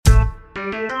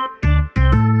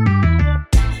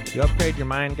You upgrade your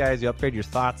mind, guys. You upgrade your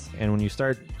thoughts. And when you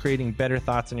start creating better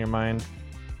thoughts in your mind,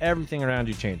 everything around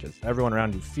you changes. Everyone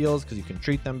around you feels because you can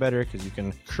treat them better, because you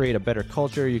can create a better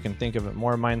culture. You can think of it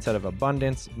more mindset of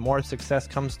abundance. More success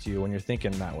comes to you when you're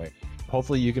thinking that way.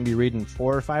 Hopefully you can be reading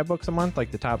 4 or 5 books a month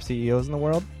like the top CEOs in the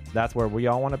world. That's where we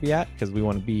all want to be at, because we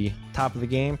want to be top of the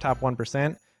game, top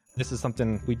 1%. This is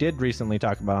something we did recently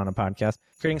talk about on a podcast,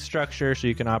 creating structure so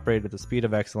you can operate at the speed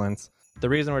of excellence. The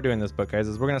reason we're doing this book, guys,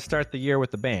 is we're going to start the year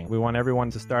with a bang. We want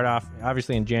everyone to start off,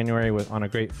 obviously, in January on a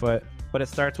great foot, but it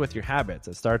starts with your habits.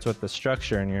 It starts with the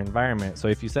structure and your environment. So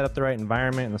if you set up the right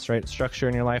environment and the right structure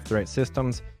in your life, the right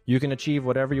systems, you can achieve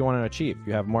whatever you want to achieve.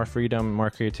 You have more freedom, more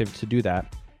creativity to do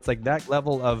that. It's like that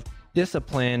level of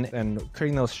discipline and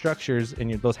creating those structures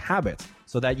and those habits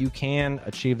so that you can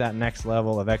achieve that next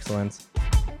level of excellence.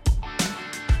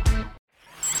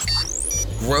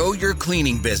 Grow your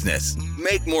cleaning business.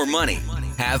 Make more money.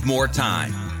 Have more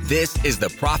time. This is the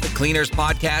Profit Cleaners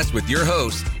Podcast with your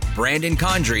hosts, Brandon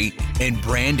Condry and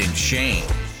Brandon Shane.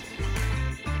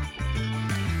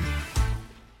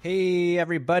 Hey,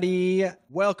 everybody.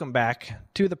 Welcome back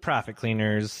to the Profit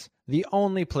Cleaners, the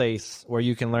only place where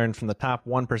you can learn from the top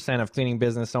 1% of cleaning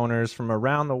business owners from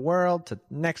around the world to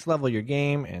next level your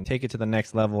game and take it to the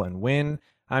next level and win.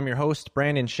 I'm your host,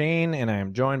 Brandon Shane, and I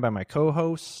am joined by my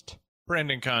co-host,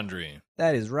 Brandon Condry.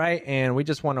 That is right, and we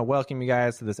just want to welcome you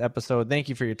guys to this episode. Thank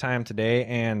you for your time today,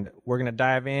 and we're going to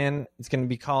dive in. It's going to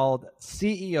be called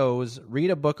CEOs Read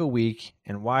a Book a Week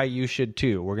and Why You Should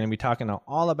Too. We're going to be talking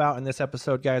all about in this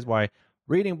episode, guys, why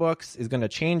reading books is going to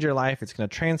change your life. It's going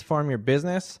to transform your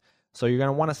business. So you're going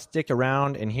to want to stick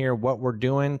around and hear what we're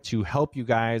doing to help you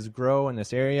guys grow in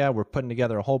this area. We're putting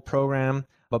together a whole program.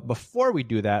 But before we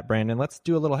do that, Brandon, let's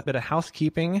do a little bit of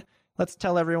housekeeping. Let's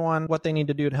tell everyone what they need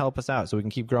to do to help us out so we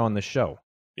can keep growing the show.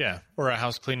 Yeah, we're a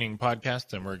house cleaning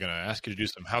podcast, and we're going to ask you to do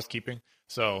some housekeeping.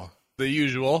 So the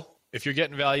usual, if you're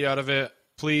getting value out of it,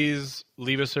 please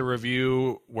leave us a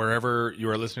review wherever you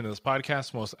are listening to this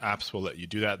podcast. Most apps will let you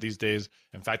do that these days.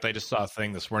 In fact, I just saw a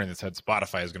thing this morning that said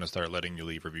Spotify is going to start letting you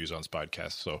leave reviews on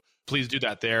podcasts. So please do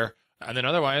that there. And then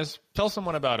otherwise, tell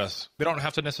someone about us. They don't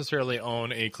have to necessarily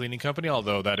own a cleaning company,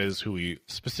 although that is who we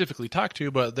specifically talk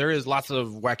to. But there is lots of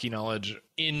wacky knowledge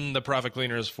in the Profit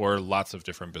Cleaners for lots of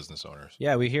different business owners.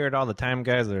 Yeah, we hear it all the time,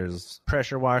 guys. There's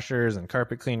pressure washers and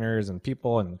carpet cleaners and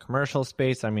people in the commercial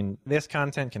space. I mean, this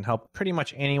content can help pretty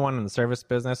much anyone in the service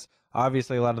business.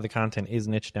 Obviously, a lot of the content is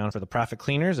niched down for the Profit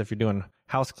Cleaners if you're doing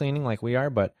house cleaning like we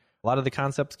are. But a lot of the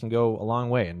concepts can go a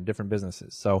long way in different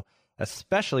businesses. So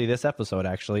especially this episode,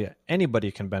 actually,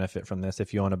 anybody can benefit from this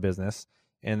if you own a business.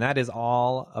 And that is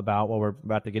all about what we're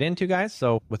about to get into, guys.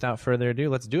 So without further ado,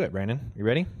 let's do it, Brandon. You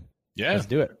ready? Yeah. Let's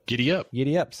do it. Giddy up.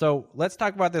 Giddy up. So let's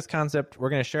talk about this concept. We're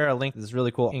going to share a link to this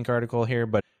really cool Inc. article here,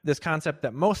 but this concept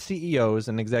that most CEOs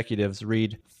and executives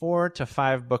read 4 to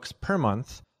 5 books per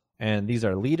month. And these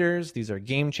are leaders. These are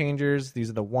game changers. These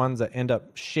are the ones that end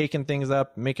up shaking things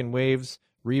up, making waves,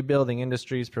 rebuilding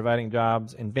industries, providing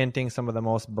jobs, inventing some of the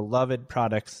most beloved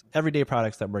products, everyday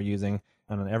products that we're using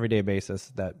on an everyday basis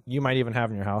that you might even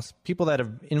have in your house. People that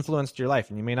have influenced your life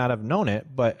and you may not have known it,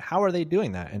 but how are they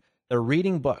doing that? And they're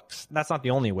reading books. That's not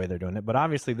the only way they're doing it, but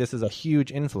obviously this is a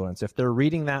huge influence. If they're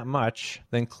reading that much,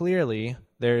 then clearly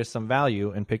there is some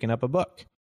value in picking up a book.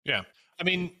 Yeah. I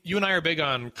mean, you and I are big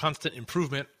on constant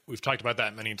improvement. We've talked about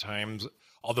that many times.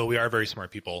 Although we are very smart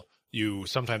people, you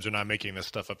sometimes are not making this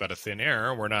stuff up out of thin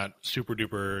air. We're not super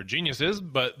duper geniuses,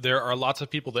 but there are lots of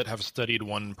people that have studied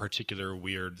one particular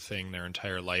weird thing their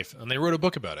entire life, and they wrote a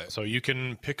book about it. So you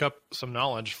can pick up some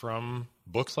knowledge from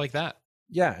books like that.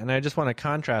 Yeah, and I just want to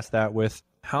contrast that with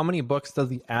how many books does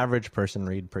the average person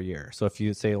read per year? So if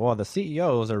you say, well, the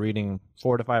CEOs are reading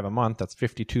 4 to 5 a month, that's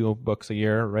 52 books a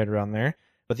year, right around there.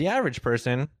 But the average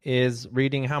person is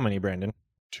reading how many, Brandon?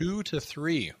 2 to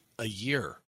 3 a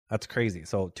year. That's crazy.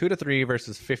 So 2 to 3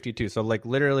 versus 52. So like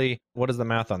literally, what is the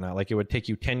math on that? Like it would take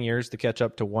you 10 years to catch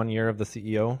up to 1 year of the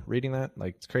CEO reading that?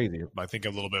 Like it's crazy. I think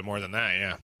a little bit more than that,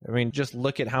 yeah. I mean, just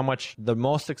look at how much the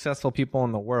most successful people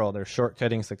in the world are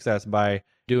shortcutting success by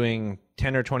doing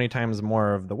 10 or 20 times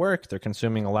more of the work. They're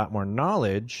consuming a lot more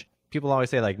knowledge. People always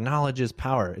say like knowledge is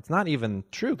power. It's not even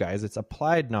true, guys. It's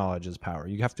applied knowledge is power.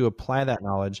 You have to apply that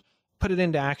knowledge, put it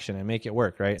into action and make it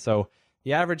work, right? So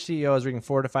the average CEO is reading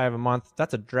 4 to 5 a month.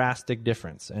 That's a drastic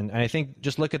difference. And I think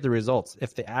just look at the results.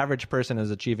 If the average person is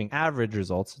achieving average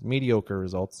results, mediocre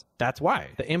results, that's why.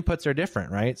 The inputs are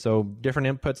different, right? So different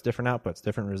inputs, different outputs,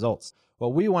 different results.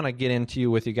 What we want to get into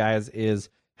with you guys is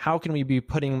how can we be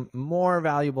putting more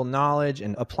valuable knowledge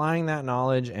and applying that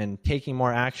knowledge and taking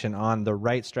more action on the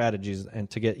right strategies and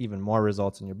to get even more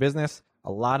results in your business.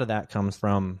 A lot of that comes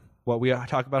from what we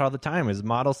talk about all the time is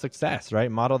model success,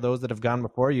 right? Model those that have gone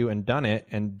before you and done it,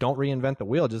 and don't reinvent the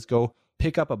wheel. Just go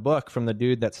pick up a book from the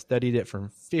dude that studied it for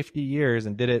 50 years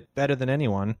and did it better than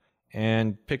anyone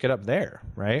and pick it up there,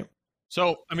 right?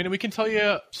 So, I mean, we can tell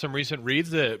you some recent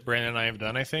reads that Brandon and I have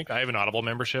done, I think. I have an Audible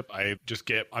membership.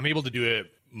 I'm able to do it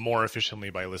more efficiently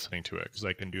by listening to it because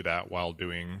I can do that while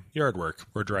doing yard work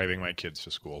or driving my kids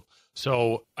to school.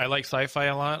 So I like sci-fi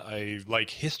a lot. I like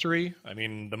history. I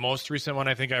mean, the most recent one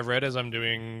I think I've read is I'm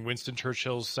doing Winston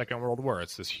Churchill's Second World War.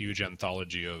 It's this huge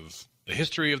anthology of the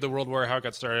history of the World War, how it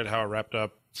got started, how it wrapped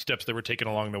up, steps that were taken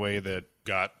along the way that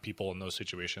got people in those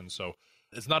situations. So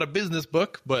it's not a business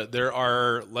book, but there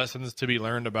are lessons to be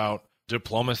learned about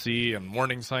diplomacy and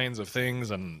warning signs of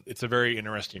things. And it's a very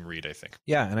interesting read, I think.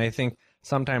 Yeah, and I think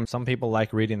sometimes some people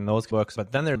like reading those books,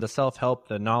 but then there are the self-help,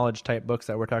 the knowledge type books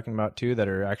that we're talking about too, that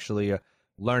are actually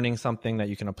learning something that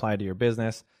you can apply to your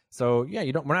business. So yeah,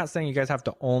 we're not saying you guys have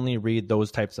to only read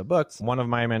those types of books. One of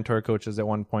my mentor coaches at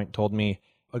one point told me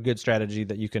a good strategy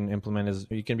that you can implement is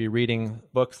you can be reading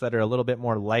books that are a little bit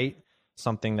more light,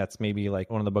 something that's maybe like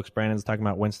one of the books Brandon's talking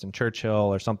about, Winston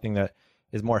Churchill, or something that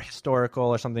is more historical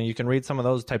or something. You can read some of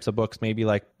those types of books maybe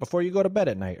like before you go to bed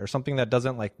at night, or something that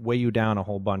doesn't like weigh you down a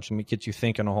whole bunch and get you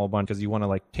thinking a whole bunch because you want to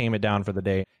like tame it down for the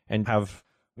day and have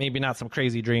maybe not some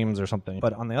crazy dreams or something.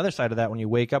 But on the other side of that, when you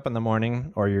wake up in the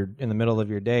morning or you're in the middle of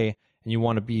your day and you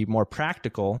want to be more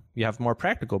practical, you have more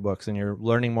practical books and you're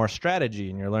learning more strategy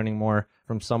and you're learning more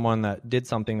from someone that did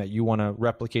something that you want to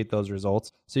replicate those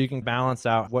results. So you can balance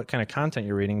out what kind of content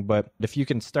you're reading. But if you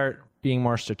can start being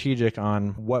more strategic on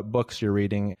what books you're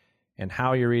reading and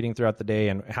how you're reading throughout the day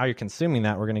and how you're consuming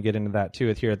that, we're going to get into that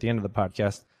too here at the end of the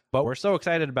podcast. But we're so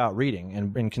excited about reading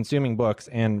and consuming books,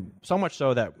 and so much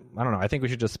so that, I don't know, I think we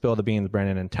should just spill the beans,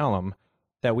 Brandon, and tell them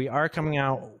that we are coming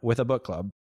out with a book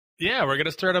club. Yeah, we're going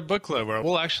to start a book club where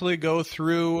we'll actually go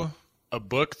through a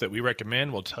book that we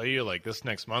recommend. We'll tell you, like, this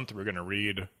next month, we're going to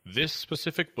read this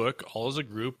specific book all as a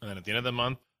group. And then at the end of the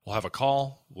month, we'll have a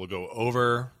call. We'll go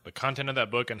over the content of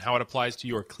that book and how it applies to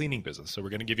your cleaning business. So we're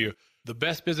going to give you the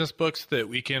best business books that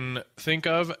we can think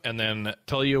of and then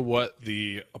tell you what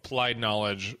the applied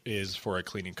knowledge is for a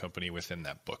cleaning company within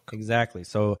that book. Exactly.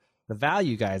 So the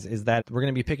value, guys, is that we're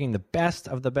going to be picking the best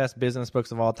of the best business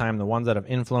books of all time, the ones that have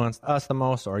influenced us the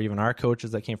most, or even our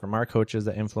coaches that came from our coaches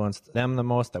that influenced them the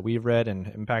most, that we've read and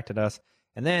impacted us.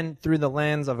 And then through the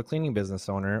lens of a cleaning business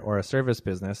owner or a service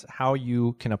business, how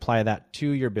you can apply that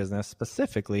to your business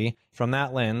specifically from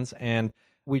that lens. And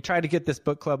we tried to get this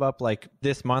book club up like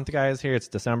this month, guys. Here it's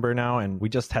December now, and we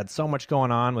just had so much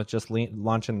going on with just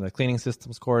launching the cleaning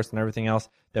systems course and everything else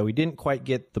that we didn't quite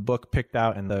get the book picked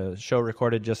out and the show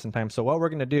recorded just in time. So what we're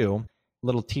going to do,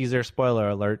 little teaser, spoiler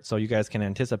alert, so you guys can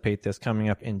anticipate this coming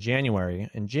up in January.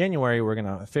 In January, we're going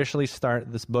to officially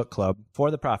start this book club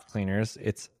for the Profit Cleaners.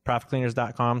 It's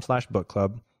profitcleaners.com/book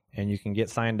club. And you can get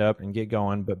signed up and get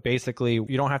going. But basically,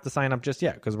 you don't have to sign up just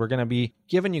yet because we're going to be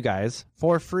giving you guys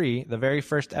for free the very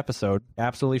first episode,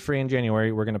 absolutely free in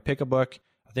January. We're going to pick a book.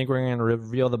 I think we're going to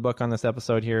reveal the book on this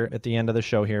episode here at the end of the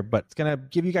show here. But it's going to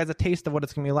give you guys a taste of what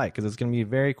it's going to be like because it's going to be a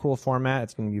very cool format.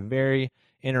 It's going to be very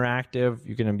interactive.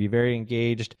 You're going to be very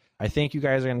engaged. I think you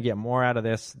guys are going to get more out of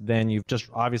this than you've just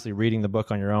obviously reading the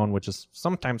book on your own, which is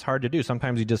sometimes hard to do.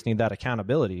 Sometimes you just need that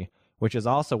accountability, which is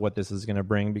also what this is going to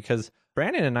bring, because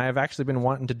Brandon and I have actually been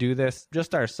wanting to do this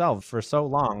just ourselves for so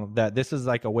long that this is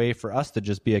like a way for us to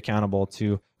just be accountable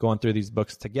to going through these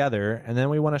books together. And then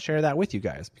we want to share that with you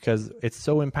guys because it's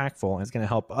so impactful and it's going to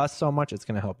help us so much. It's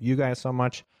going to help you guys so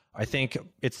much. I think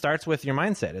it starts with your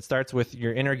mindset. It starts with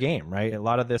your inner game, right? A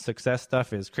lot of this success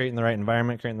stuff is creating the right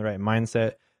environment, creating the right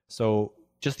mindset. So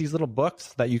just these little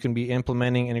books that you can be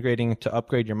implementing, integrating to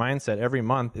upgrade your mindset every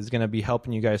month is going to be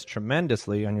helping you guys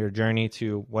tremendously on your journey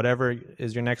to whatever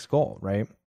is your next goal, right?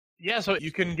 Yeah, so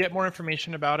you can get more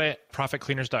information about it,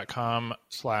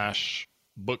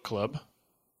 profitcleaners.com/book club.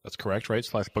 That's correct, right?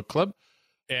 /book club.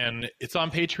 And it's on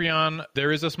Patreon.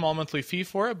 There is a small monthly fee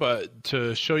for it, but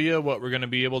to show you what we're going to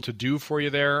be able to do for you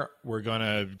there, we're going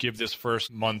to give this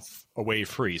first month away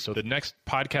free. So the next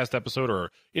podcast episode,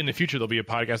 or in the future, there'll be a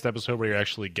podcast episode where you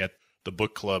actually get the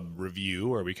book club review,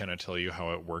 where we kind of tell you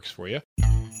how it works for you.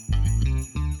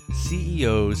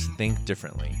 CEOs think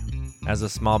differently. As a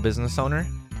small business owner,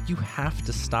 you have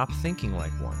to stop thinking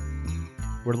like one.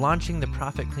 We're launching the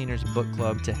Profit Cleaners Book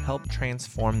Club to help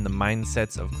transform the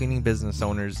mindsets of cleaning business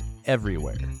owners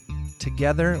everywhere.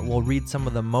 Together, we'll read some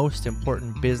of the most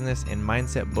important business and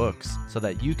mindset books so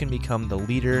that you can become the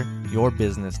leader your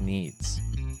business needs.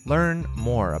 Learn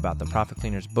more about the Profit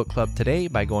Cleaners Book Club today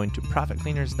by going to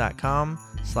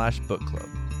profitcleaners.com/book club.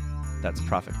 That's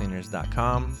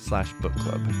profitcleaners.com/book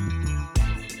club.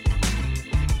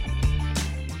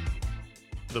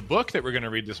 The book that we're going to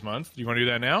read this month, do you want to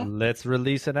do that now? Let's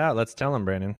release it out. Let's tell them,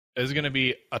 Brandon. Is going to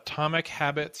be Atomic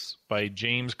Habits by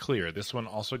James Clear. This one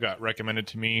also got recommended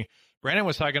to me. Brandon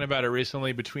was talking about it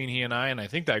recently between he and I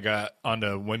think that got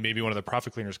onto maybe one of the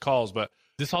Profit Cleaners calls, but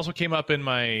this also came up in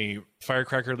my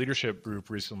Firecracker Leadership group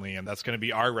recently, and that's going to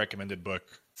be our recommended book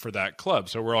for that club.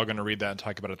 So we're all going to read that and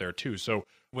talk about it there too. So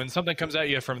when something comes at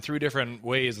you from 3 different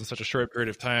ways in such a short period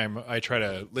of time, I try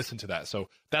to listen to that. So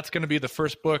that's going to be the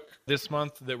first book this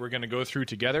month that we're going to go through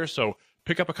together. So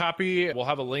pick up a copy. We'll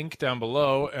have a link down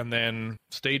below, and then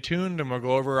stay tuned and we'll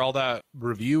go over all that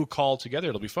review call together.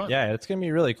 It'll be fun. Yeah, it's going to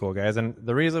be really cool, guys. And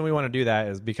the reason we want to do that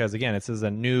is because, again, this is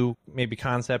a new maybe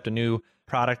concept, a new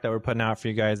product that we're putting out for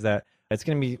you guys that it's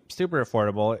going to be super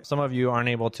affordable. Some of you aren't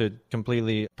able to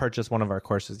completely purchase one of our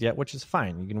courses yet, which is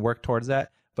fine. You can work towards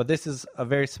that. But this is a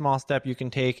very small step you can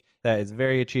take that is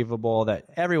very achievable, that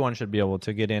everyone should be able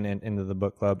to get into the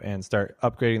book club and start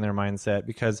upgrading their mindset,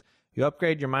 because you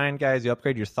upgrade your mind, guys, you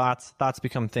upgrade your thoughts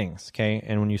become things, okay?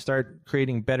 And when you start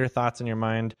creating better thoughts in your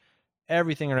mind,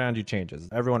 everything around you changes.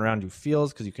 Everyone around you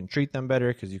feels, because you can treat them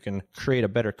better, because you can create a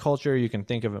better culture. You can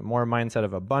think of it more mindset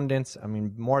of abundance. I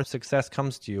mean, more success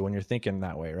comes to you when you're thinking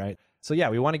that way, right? So yeah,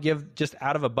 we want to give, just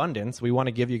out of abundance, we want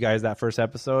to give you guys that first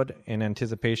episode in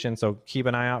anticipation. So keep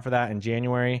an eye out for that in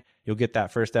January. You'll get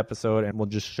that first episode, and we'll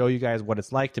just show you guys what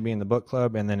it's like to be in the book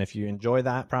club. And then if you enjoy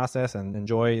that process and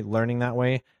enjoy learning that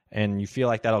way, and you feel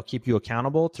like that'll keep you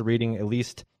accountable to reading at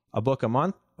least a book a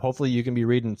month, hopefully you can be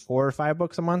reading 4 or 5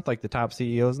 books a month like the top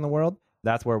CEOs in the world.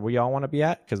 That's where we all want to be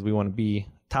at, because we want to be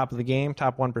top of the game,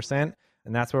 top 1%.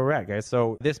 And that's where we're at, guys.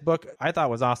 So this book I thought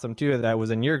was awesome too. That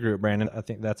was in your group, Brandon. I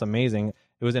think that's amazing.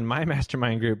 It was in my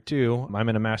mastermind group too. I'm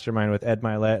in a mastermind with Ed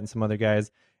Milet and some other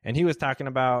guys. And he was talking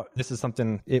about, this is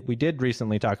something we did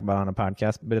recently talk about on a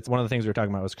podcast, but it's one of the things we were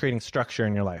talking about was creating structure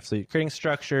in your life. So you're creating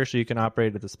structure so you can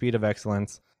operate at the speed of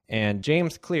excellence. And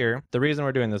James Clear, the reason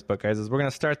we're doing this book, guys, is we're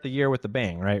going to start the year with a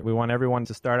bang, right? We want everyone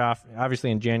to start off, obviously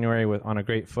in January, on a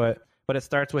great foot. But it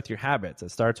starts with your habits.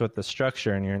 It starts with the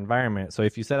structure in your environment. So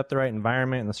if you set up the right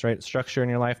environment and the right structure in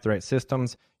your life, the right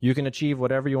systems, you can achieve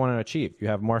whatever you want to achieve. You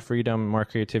have more freedom, more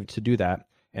creativity to do that.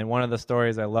 And one of the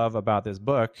stories I love about this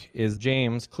book is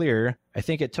James Clear. I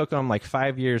think it took him like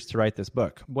 5 years to write this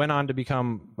book. Went on to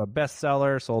become a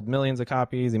bestseller, sold millions of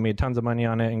copies. He made tons of money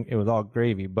on it, and it was all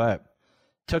gravy. But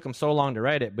it took him so long to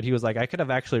write it. But he was like, I could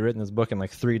have actually written this book in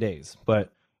like 3 days.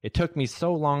 But it took me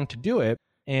so long to do it.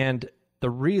 And the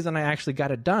reason I actually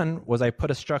got it done was I put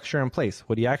a structure in place.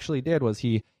 What he actually did was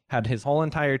he had his whole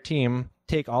entire team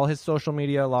take all his social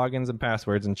media logins and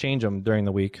passwords and change them during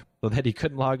the week so that he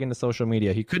couldn't log into social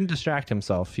media. He couldn't distract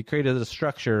himself. He created a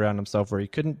structure around himself where he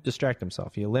couldn't distract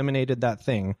himself. He eliminated that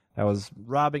thing that was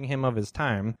robbing him of his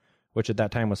time, which at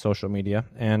that time was social media.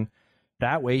 And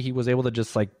that way he was able to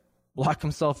just like lock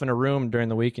himself in a room during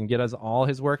the week and get us all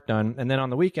his work done. And then on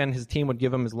the weekend, his team would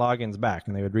give him his logins back,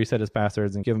 and they would reset his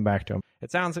passwords and give them back to him. It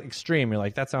sounds extreme. You're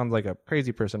like, that sounds like a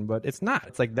crazy person, but it's not.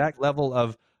 It's like that level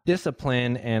of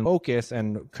discipline and focus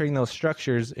and creating those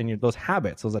structures in those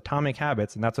habits, those atomic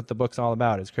habits. And that's what the book's all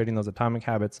about, is creating those atomic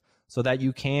habits so that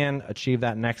you can achieve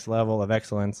that next level of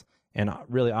excellence and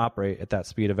really operate at that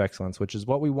speed of excellence, which is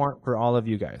what we want for all of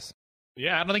you guys.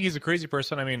 Yeah, I don't think he's a crazy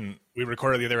person. I mean, we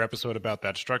recorded the other episode about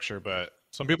that structure, but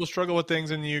some people struggle with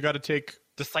things and you got to take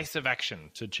decisive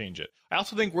action to change it. I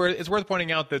also think it's worth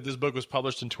pointing out that this book was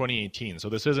published in 2018. So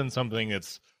this isn't something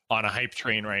that's on a hype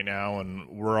train right now and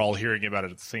we're all hearing about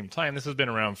it at the same time. This has been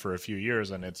around for a few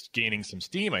years and it's gaining some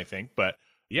steam, I think. But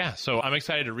yeah, so I'm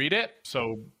excited to read it.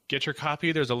 So get your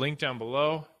copy. There's a link down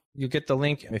below. You get the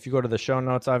link if you go to the show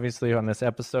notes, obviously, on this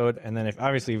episode. And then if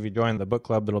you join the book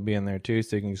club, it'll be in there too.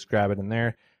 So you can just grab it in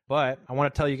there. But I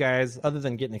want to tell you guys, other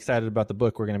than getting excited about the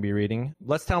book we're going to be reading,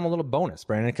 let's tell them a little bonus,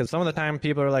 Brandon, because some of the time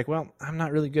people are like, well, I'm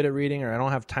not really good at reading, or I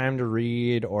don't have time to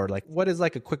read, or like, what is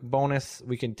like a quick bonus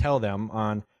we can tell them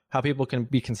on how people can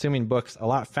be consuming books a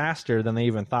lot faster than they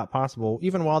even thought possible,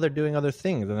 even while they're doing other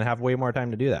things, and they have way more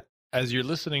time to do that. As you're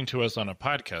listening to us on a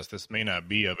podcast, this may not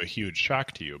be of a huge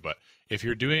shock to you, but if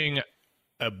you're doing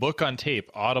a book on tape,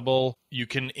 Audible, you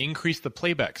can increase the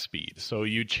playback speed. So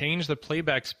you change the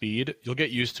playback speed. You'll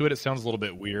get used to it. It sounds a little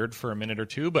bit weird for a minute or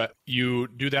two, but you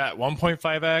do that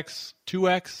 1.5x,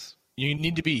 2x. You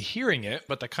need to be hearing it,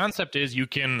 but the concept is you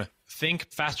can think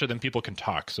faster than people can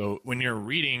talk. So when you're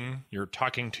reading, you're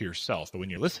talking to yourself, but when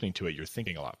you're listening to it, you're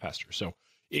thinking a lot faster. So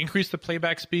increase the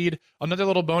playback speed. Another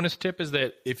little bonus tip is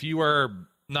that if you are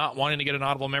not wanting to get an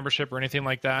Audible membership or anything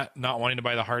like that, not wanting to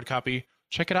buy the hard copy,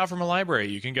 check it out from a library.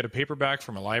 You can get a paperback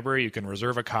from a library. You can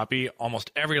reserve a copy.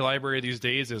 Almost every library these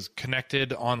days is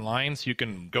connected online, so you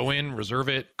can go in, reserve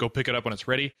it, go pick it up when it's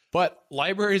ready. But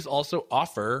libraries also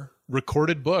offer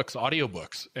recorded books,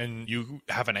 audiobooks, and you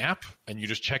have an app and you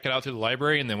just check it out through the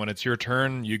library. And then when it's your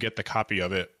turn, you get the copy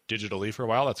of it digitally for a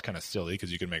while. That's kind of silly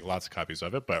because you can make lots of copies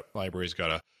of it, but libraries got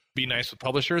to be nice with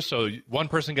publishers. So one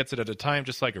person gets it at a time,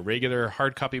 just like a regular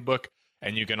hard copy book.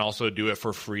 And you can also do it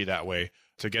for free that way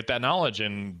to get that knowledge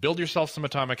and build yourself some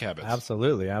atomic habits.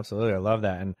 Absolutely. Absolutely. I love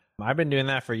that. And I've been doing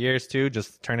that for years too,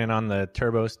 just turning on the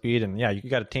turbo speed. And yeah, you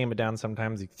got to tame it down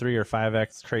sometimes, 3 or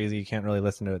 5x crazy. You can't really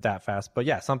listen to it that fast. But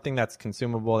yeah, something that's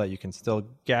consumable that you can still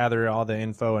gather all the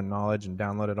info and knowledge and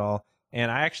download it all.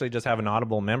 And I actually just have an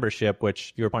Audible membership,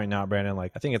 which you were pointing out, Brandon,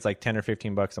 like I think it's like 10 or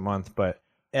 15 bucks a month, but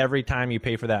every time you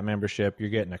pay for that membership, you're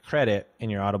getting a credit in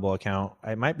your Audible account.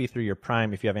 It might be through your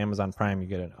Prime. If you have Amazon Prime, you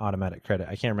get an automatic credit.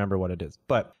 I can't remember what it is.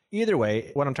 But either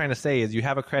way, what I'm trying to say is you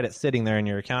have a credit sitting there in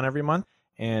your account every month,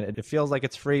 and it feels like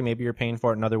it's free. Maybe you're paying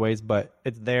for it in other ways, but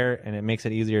it's there, and it makes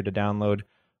it easier to download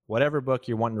whatever book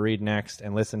you're wanting to read next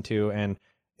and listen to. And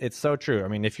it's so true. I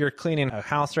mean, if you're cleaning a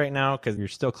house right now because you're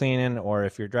still cleaning, or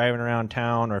if you're driving around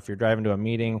town, or if you're driving to a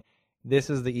meeting,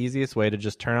 this is the easiest way to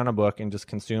just turn on a book and just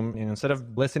consume. And instead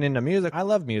of listening to music, I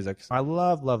love music. I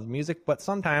love music, but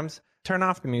sometimes turn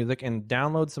off the music and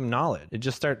download some knowledge. It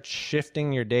just starts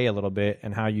shifting your day a little bit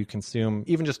and how you consume,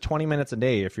 even just 20 minutes a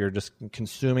day if you're just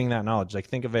consuming that knowledge. Like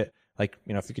think of it like,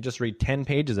 if you could just read 10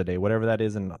 pages a day, whatever that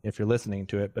is, and if you're listening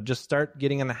to it, but just start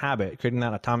getting in the habit, creating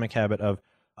that atomic habit of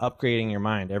upgrading your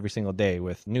mind every single day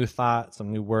with new thoughts,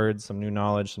 some new words, some new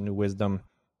knowledge, some new wisdom.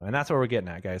 And that's what we're getting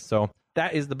at, guys. So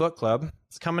that is the book club.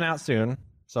 It's coming out soon,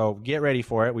 so get ready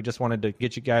for it. We just wanted to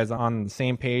get you guys on the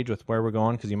same page with where we're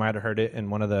going, because you might have heard it in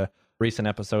one of the recent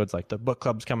episodes, like the book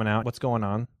club's coming out, what's going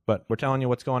on. But we're telling you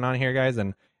what's going on here, guys,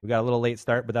 and we got a little late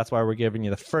start, but that's why we're giving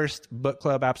you the first book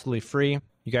club absolutely free.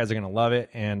 You guys are going to love it,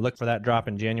 and look for that drop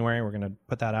in January. We're going to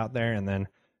put that out there, and then,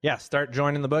 yeah, start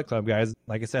joining the book club, guys.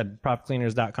 Like I said,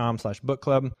 profitcleaners.com/book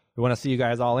club. We want to see you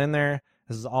guys all in there.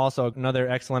 This is also another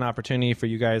excellent opportunity for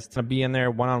you guys to be in there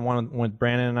one-on-one with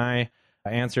Brandon and I,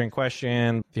 answering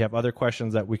questions. If you have other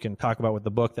questions that we can talk about with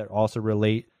the book that also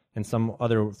relate in some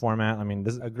other format, I mean,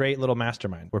 this is a great little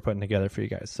mastermind we're putting together for you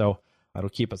guys. So it'll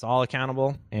keep us all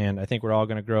accountable, and I think we're all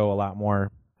going to grow a lot more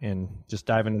in just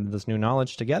diving into this new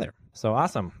knowledge together. So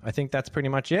awesome. I think that's pretty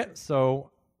much it.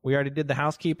 So we already did the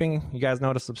housekeeping. You guys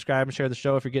know to subscribe and share the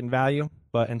show if you're getting value.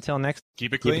 But until next,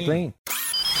 keep it clean.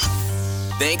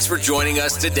 Thanks for joining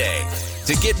us today.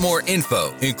 To get more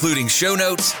info, including show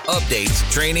notes, updates,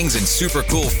 trainings, and super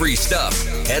cool free stuff,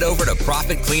 head over to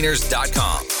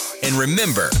ProfitCleaners.com. And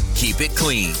remember, keep it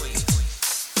clean.